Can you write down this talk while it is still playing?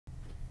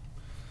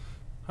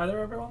Hi there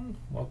everyone,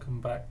 welcome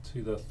back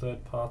to the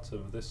third part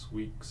of this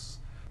week's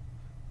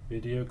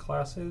video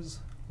classes,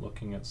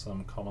 looking at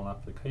some common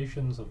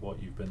applications of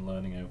what you've been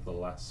learning over the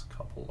last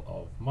couple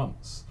of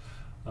months.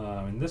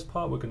 In this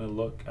part we're going to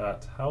look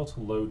at how to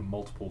load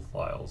multiple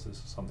files. This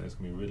is something that's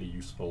going to be really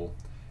useful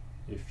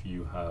if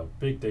you have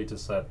big data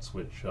sets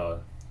which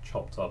are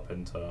chopped up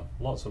into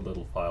lots of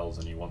little files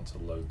and you want to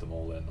load them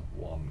all in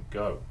one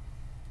go.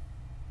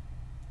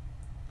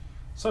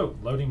 So,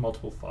 loading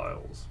multiple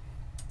files.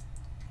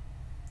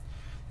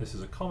 This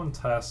is a common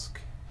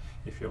task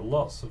if you have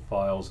lots of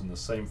files in the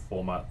same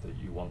format that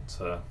you want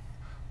to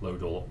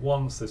load all at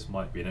once. This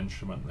might be an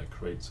instrument that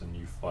creates a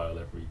new file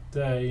every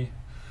day.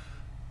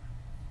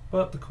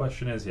 But the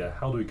question is,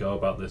 how do we go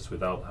about this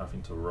without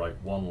having to write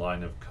one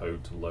line of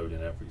code to load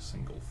in every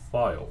single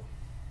file?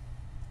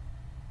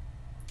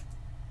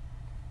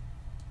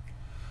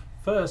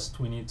 First,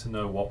 we need to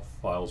know what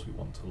files we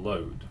want to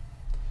load.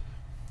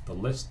 The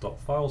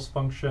list.files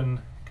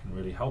function can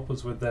really help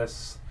us with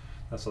this.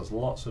 This has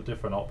lots of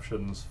different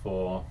options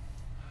for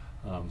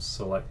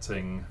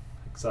selecting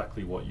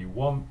exactly what you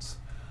want.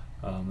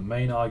 The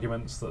main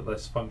arguments that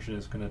this function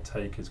is going to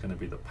take is going to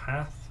be the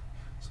path.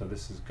 So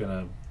this is going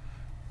to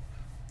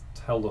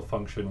tell the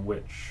function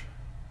which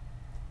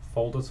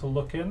folder to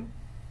look in.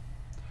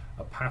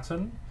 A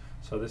pattern.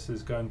 So this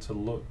is going to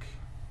look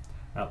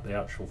at the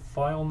actual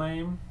file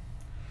name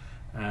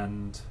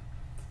and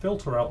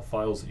filter out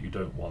files that you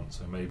don't want.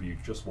 So maybe you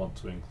just want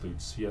to include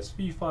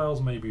CSV files,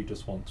 maybe you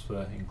just want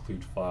to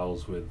include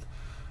files with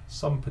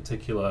some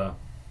particular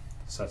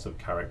set of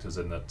characters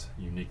in that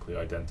uniquely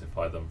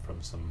identify them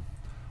from some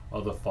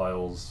other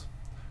files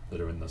that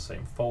are in the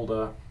same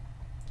folder.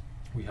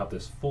 We have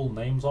this full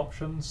names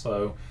option,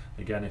 so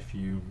again, if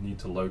you need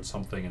to load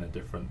something in a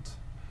different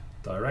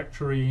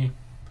directory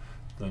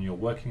than your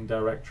working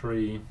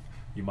directory,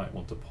 you might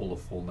want to pull the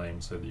full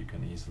name so that you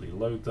can easily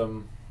load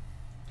them.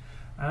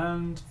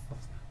 And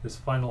this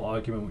final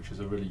argument, which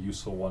is a really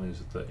useful one,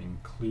 is the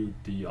include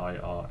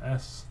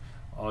dirs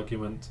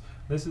argument.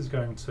 This is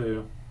going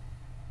to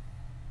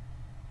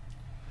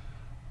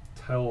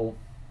tell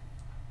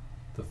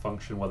the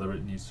function whether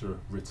it needs to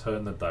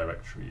return the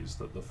directories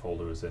that the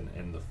folder is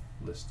in the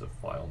list of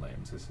file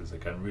names. This is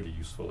again really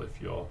useful if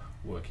you're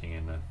working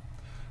in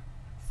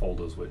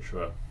folders which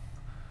are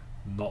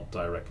not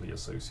directly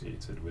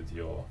associated with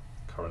your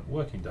current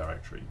working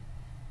directory.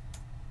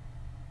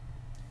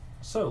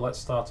 So let's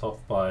start off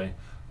by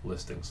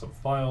listing some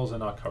files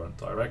in our current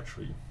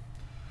directory.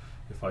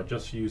 If I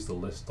just use the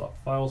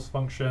list.files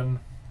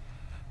function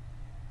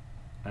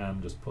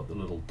and just put the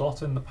little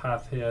dot in the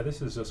path here,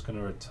 this is just going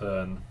to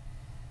return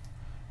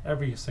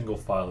every single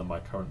file in my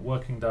current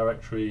working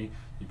directory.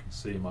 You can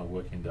see in my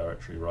working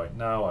directory right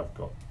now I've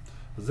got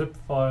a zip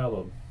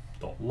file,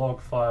 a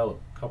 .log file,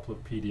 a couple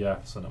of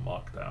PDFs and a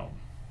markdown.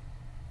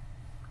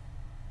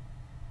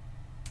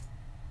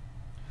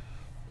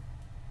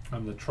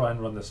 I'm going to try and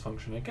run this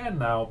function again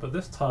now, but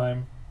this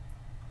time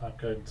I'm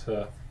going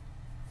to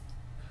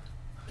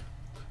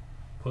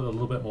put a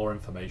little bit more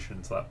information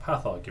into that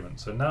path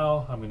argument. So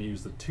now I'm going to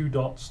use the two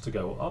dots to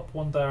go up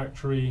one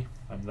directory.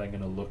 I'm then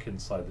going to look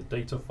inside the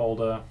data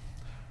folder,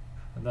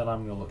 and then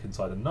I'm going to look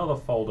inside another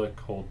folder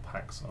called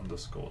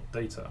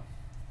pax_data.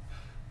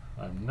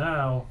 I'm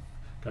now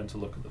going to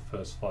look at the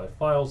first 5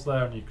 files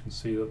there, and you can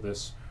see that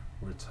this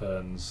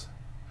returns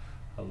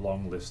a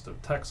long list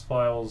of text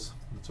files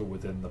that are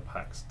within the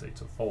pax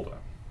data folder.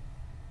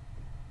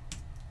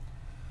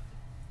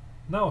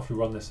 Now if we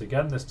run this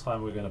again, this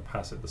time we're going to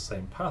pass it the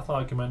same path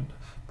argument,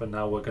 but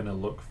now we're going to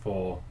look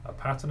for a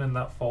pattern in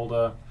that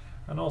folder,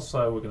 and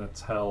also we're going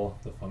to tell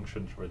the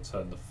function to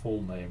return the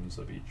full names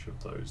of each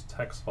of those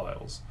text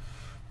files.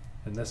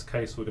 In this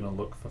case we're going to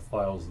look for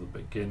files that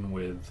begin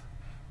with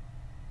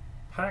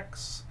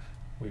pax.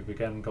 We've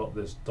again got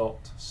this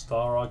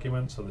 .star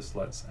argument, so this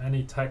lets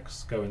any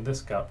text go in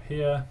this gap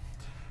here,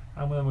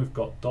 and then we've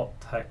got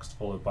 .text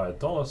followed by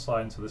a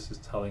 $sign, so this is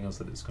telling us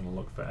that it's going to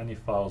look for any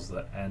files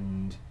that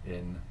end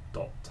in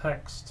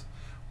 .text.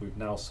 We've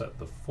now set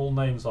the full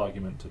names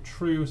argument to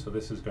true, so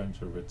this is going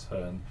to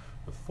return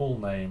the full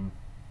name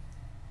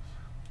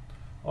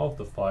of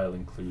the file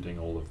including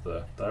all of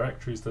the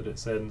directories that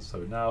it's in.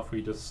 So now if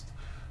we just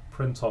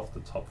print off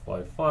the top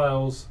 5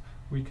 files,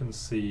 we can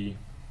see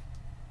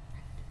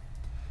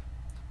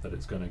that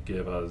it's going to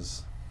give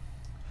us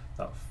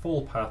that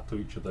full path to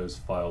each of those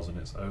files, and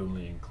it's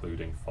only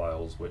including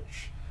files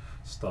which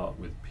start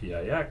with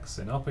PAX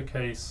in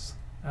uppercase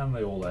and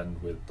they all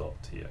end with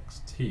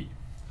 .txt.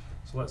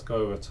 So let's go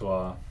over to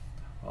our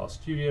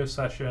studio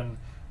session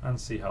and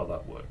see how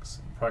that works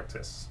in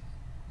practice.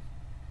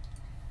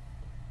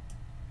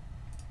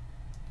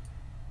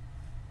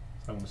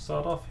 So I'm going to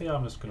start off here.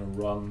 I'm just going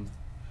to run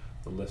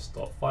the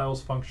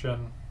list.files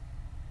function,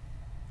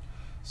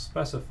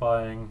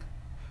 specifying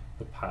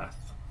the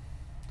path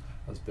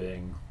as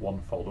being one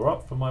folder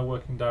up from my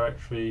working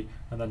directory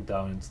and then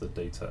down into the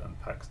data and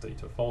pax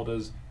data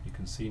folders. You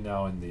can see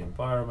now in the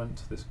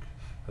environment this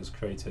has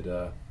created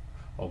a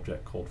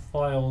object called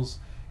files.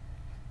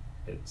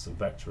 It's a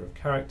vector of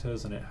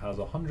characters and it has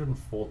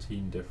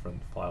 114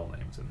 different file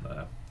names in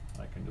there.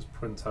 I can just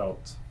print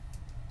out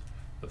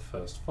the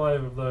first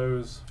 5 of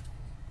those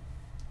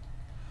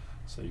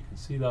so you can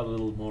see that a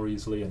little more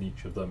easily, and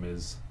each of them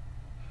is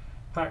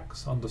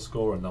pax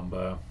underscore a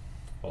number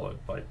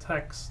followed by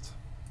text.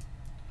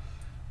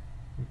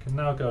 We can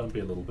now go and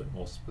be a little bit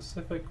more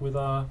specific with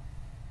our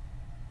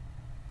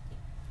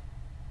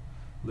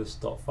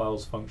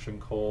list.files function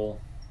call.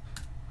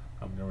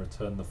 I'm going to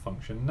return the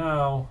function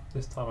now.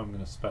 This time I'm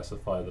going to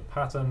specify the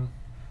pattern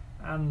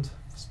and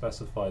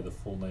specify the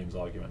full names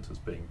argument as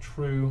being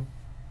true.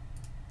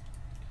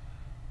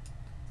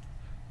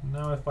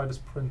 Now if I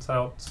just print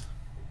out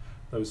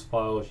those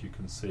files, you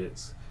can see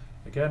it's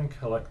again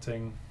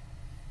collecting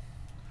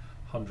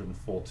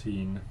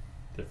 114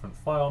 different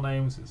file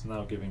names. It's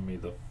now giving me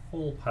the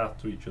full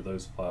path to each of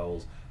those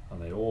files,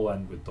 and they all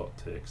end with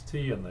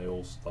 .txt and they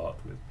all start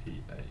with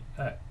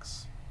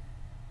PAX.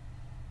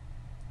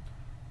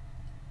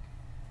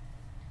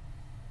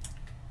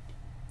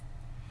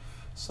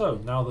 So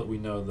now that we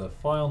know the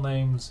file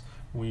names,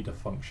 we need a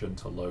function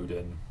to load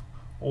in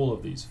all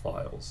of these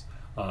files.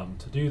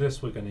 To do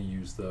this, we're going to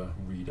use the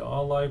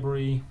readr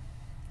library.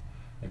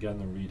 Again,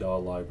 the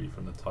readr library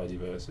from the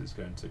tidyverse is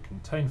going to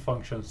contain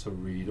functions to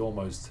read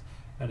almost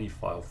any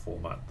file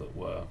format that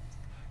we're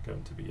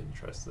going to be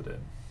interested in.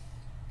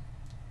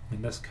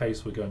 In this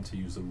case, we're going to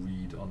use the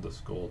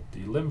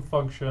read_delim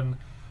function.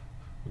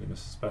 We're going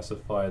to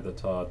specify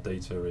that our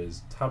data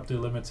is tab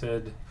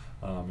delimited.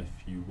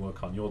 If you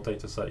work on your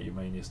data set, you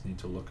may just need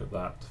to look at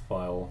that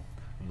file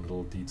in a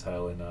little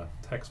detail in a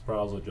text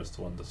browser just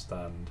to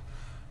understand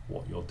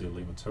what your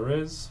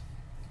delimiter is.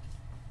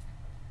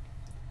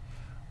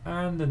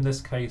 And in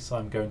this case,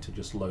 I'm going to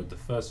just load the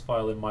first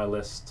file in my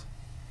list,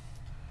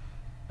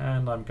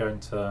 and I'm going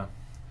to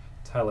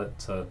tell it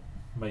to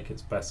make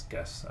its best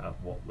guess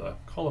at what the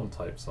column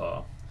types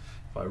are.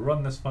 If I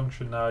run this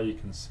function now, you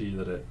can see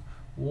that it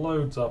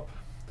loads up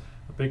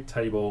a big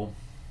table,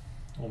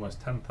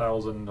 almost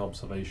 10,000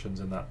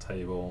 observations in that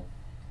table,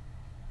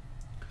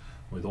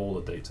 with all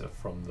the data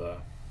from the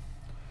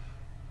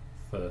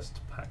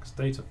first PAX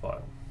data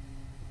file.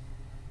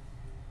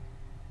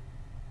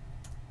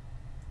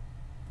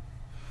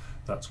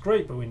 That's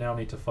great, but we now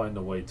need to find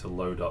a way to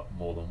load up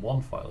more than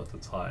one file at a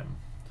time.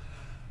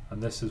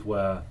 And this is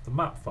where the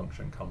map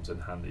function comes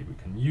in handy. We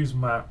can use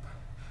map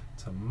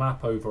to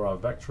map over our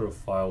vector of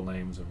file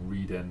names and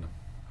read in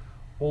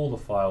all the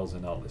files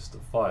in our list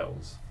of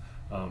files.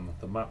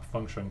 The map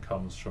function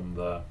comes from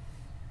the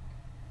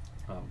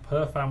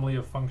per family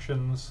of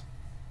functions.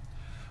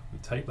 We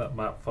take that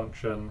map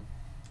function,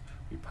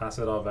 we pass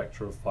it our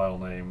vector of file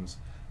names,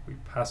 we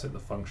pass it the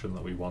function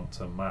that we want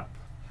to map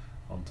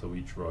onto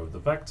each row of the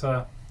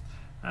vector,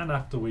 and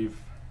after we've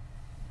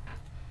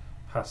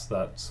passed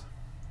that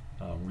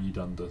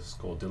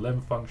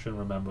read_delim function,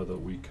 remember that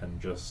we can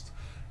just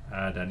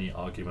add any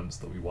arguments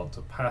that we want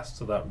to pass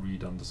to that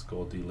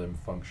read_delim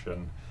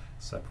function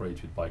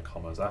separated by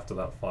commas after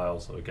that file.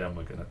 So again,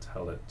 we're going to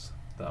tell it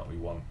that we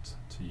want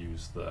to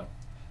use the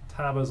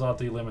tab as our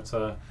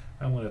delimiter,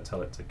 and we're going to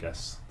tell it to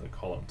guess the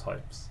column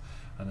types.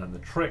 And then the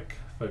trick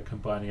for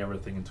combining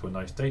everything into a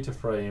nice data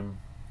frame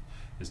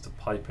is to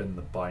pipe in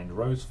the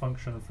bindRows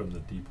function from the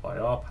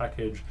dplyr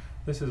package.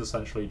 This is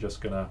essentially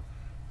just going to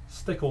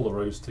stick all the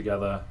rows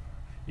together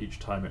each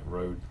time it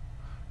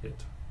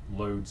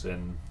loads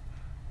in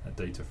a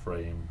data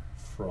frame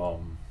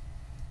from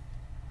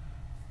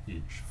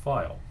each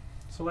file.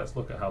 So let's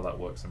look at how that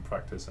works in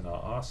practice in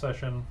our R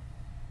session.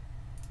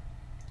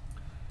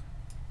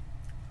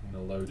 I'm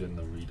going to load in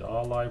the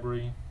readr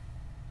library,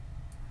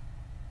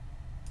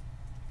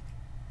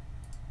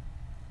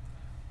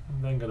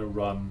 and then going to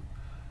run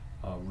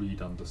our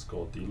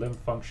read_delim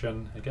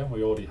function. Again,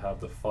 we already have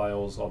the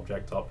files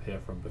object up here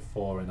from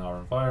before in our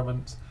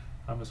environment.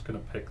 I'm just going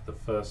to pick the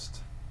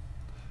first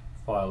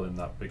file in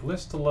that big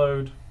list to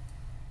load,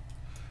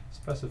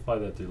 specify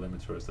the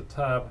delimiter as the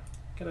tab,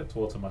 get it to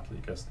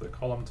automatically guess the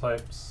column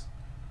types,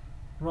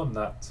 run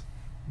that.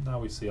 Now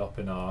we see up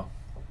in our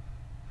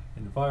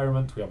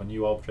environment we have a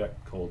new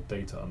object called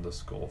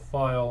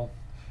data_file.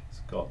 It's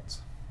got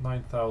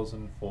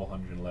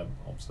 9,411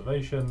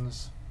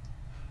 observations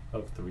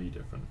of 3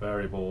 different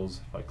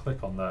variables. If I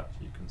click on that,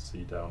 you can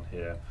see down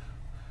here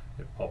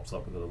it pops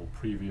up with a little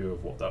preview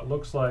of what that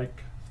looks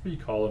like. 3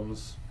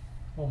 columns,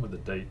 one with the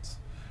date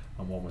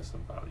and one with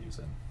some values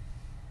in.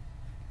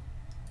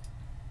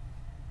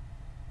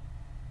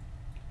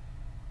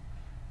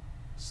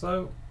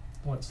 So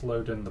let's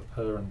load in the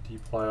per and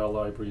dplyr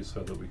library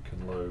so that we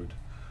can load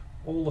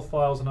all the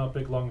files in our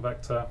big long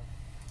vector.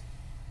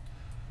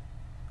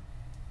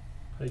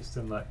 Paste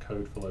in that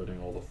code for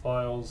loading all the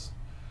files.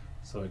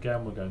 So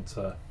again, we're going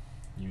to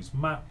use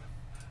map.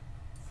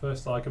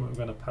 First argument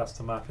we're going to pass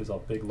to map is our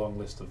big long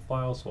list of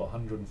files, so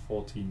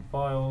 114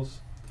 files.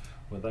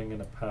 We're then going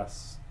to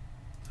pass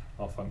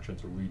our function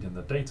to read in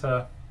the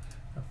data,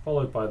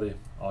 followed by the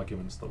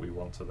arguments that we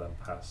want to then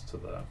pass to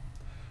the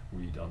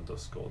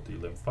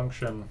read_delim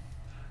function.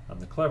 And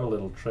the clever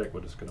little trick,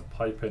 we're just going to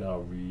pipe in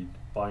our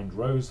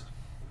bindRows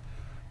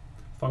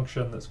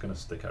function that's going to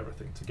stick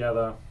everything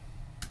together.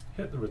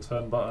 Hit the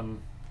return button,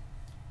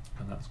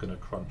 and that's going to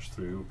crunch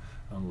through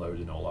and load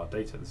in all our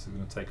data. This is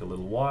going to take a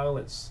little while.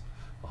 It's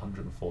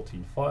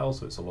 114 files,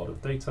 so it's a lot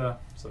of data,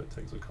 so it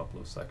takes a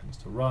couple of seconds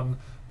to run.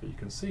 But you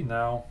can see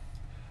now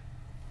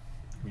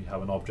we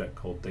have an object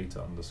called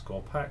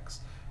data_packs,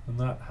 and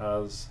that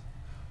has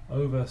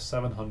over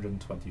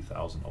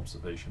 720,000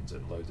 observations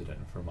it loaded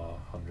in from our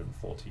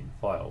 114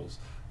 files.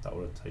 That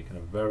would have taken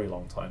a very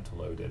long time to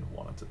load in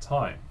one at a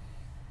time.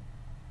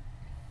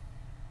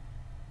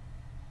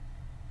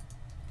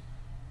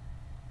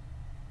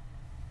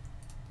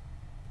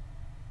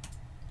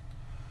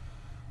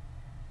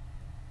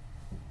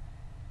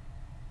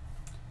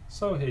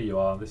 So here you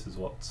are, this is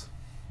what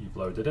you've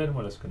loaded in.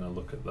 We're just going to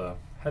look at the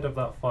head of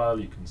that file.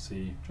 You can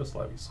see, just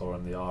like we saw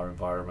in the R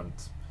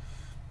environment,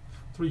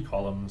 3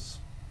 columns,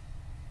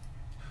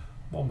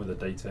 one with a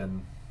date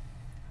in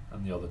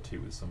and the other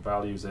 2 with some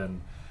values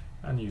in,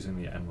 and using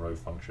the nrow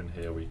function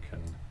here we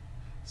can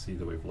see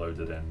that we've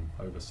loaded in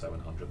over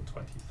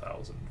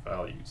 720,000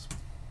 values.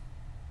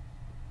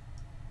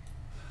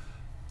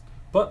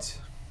 But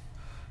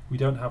we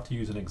don't have to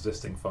use an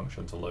existing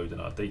function to load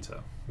in our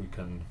data. We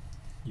can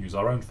use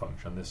our own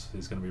function. This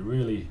is going to be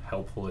really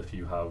helpful if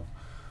you have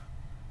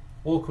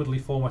awkwardly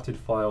formatted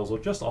files or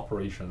just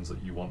operations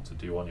that you want to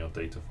do on your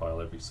data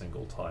file every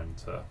single time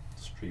to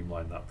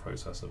streamline that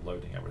process of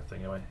loading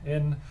everything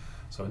in.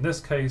 So in this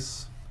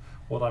case,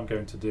 what I'm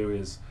going to do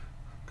is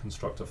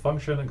construct a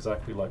function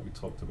exactly like we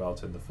talked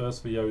about in the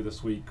first video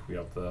this week. We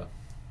have the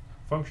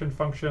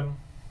function.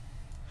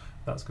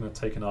 That's going to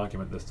take an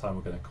argument. This time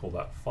we're going to call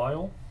that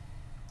file,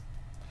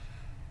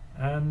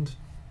 and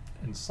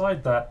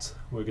inside that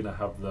we're going to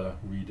have the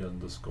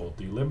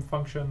read_delim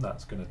function.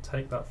 That's going to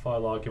take that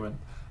file argument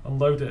and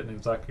load it in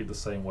exactly the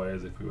same way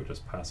as if we were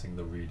just passing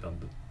the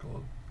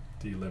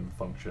read_delim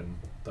function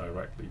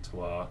directly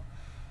to our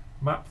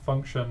map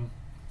function.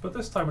 But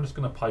this time we're just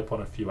going to pipe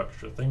on a few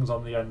extra things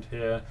on the end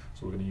here.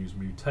 So we're going to use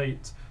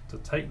mutate to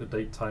take the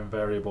datetime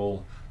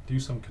variable, do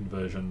some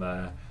conversion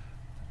there,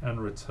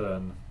 and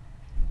return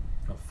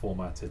a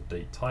formatted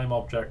datetime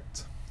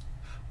object.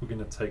 We're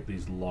going to take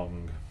these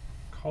long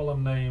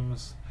column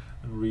names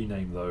and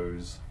rename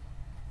those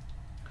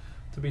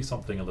to be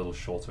something a little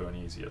shorter and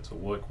easier to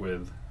work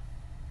with.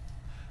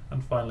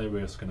 And finally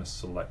we're just going to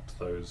select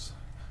those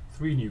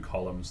 3 new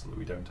columns so that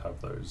we don't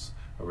have those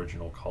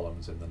original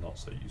columns in the not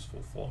so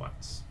useful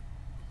formats.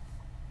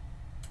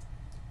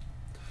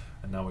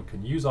 And now we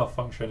can use our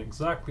function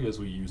exactly as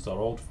we used our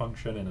old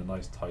function in a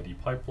nice tidy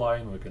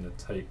pipeline. We're going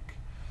to take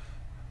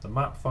the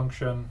map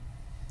function,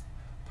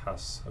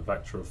 pass a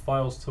vector of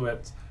files to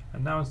it,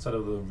 and now instead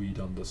of the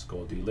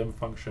read_delim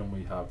function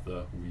we have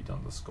the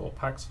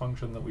read_packs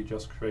function that we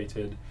just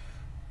created.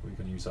 We're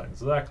going to use that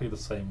exactly the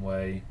same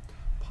way,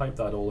 pipe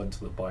that all into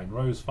the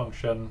bindRows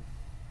function,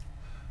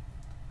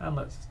 and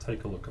let's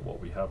take a look at what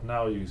we have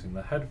now using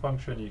the head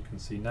function. You can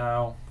see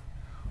now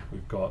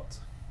we've got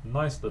a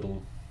nice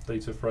little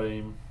data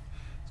frame.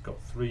 It's got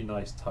 3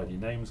 nice tidy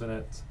names in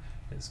it.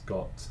 It's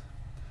got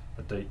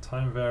a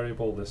datetime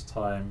variable this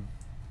time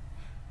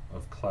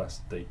of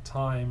class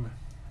datetime,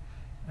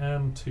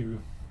 and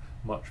 2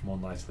 much more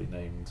nicely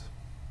named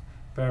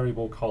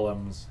variable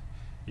columns,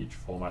 each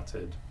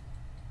formatted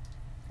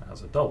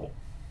as a double.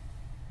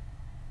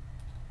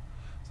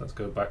 So let's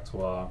go back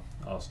to our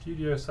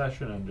RStudio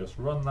session and just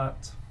run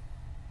that.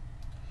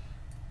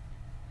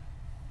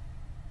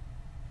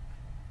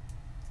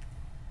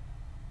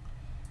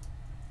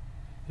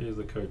 Here's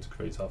the code to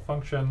create our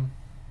function.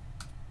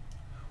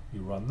 We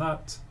run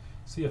that.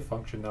 See, a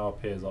function now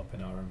appears up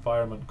in our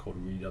environment called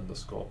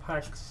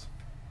read_packs.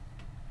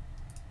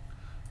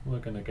 We're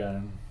going to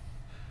again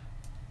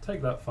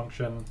take that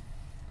function,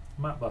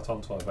 map that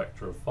onto our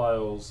vector of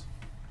files,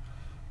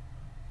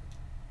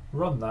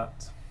 run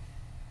that,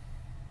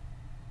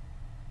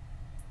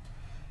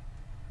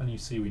 and you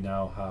see we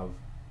now have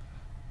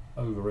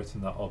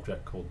overwritten that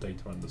object called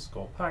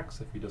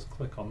data_packs. If we just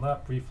click on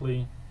that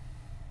briefly,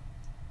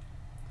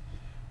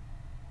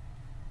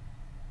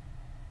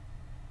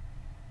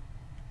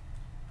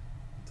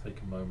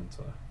 take a moment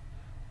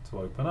to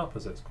open up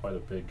as it's quite a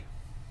big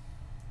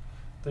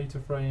data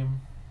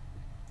frame.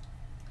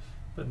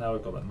 But now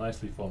we've got that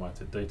nicely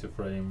formatted data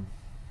frame,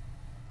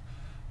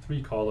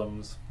 3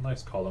 columns,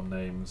 nice column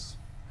names,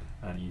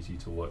 and easy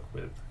to work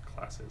with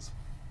classes.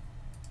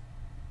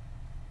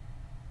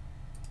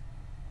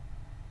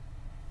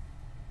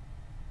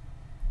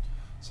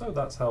 So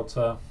that's how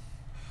to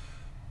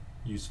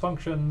use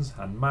functions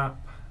and map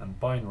and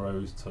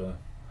bindRows to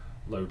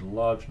load a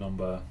large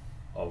number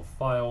of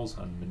files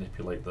and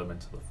manipulate them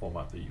into the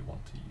format that you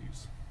want to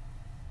use.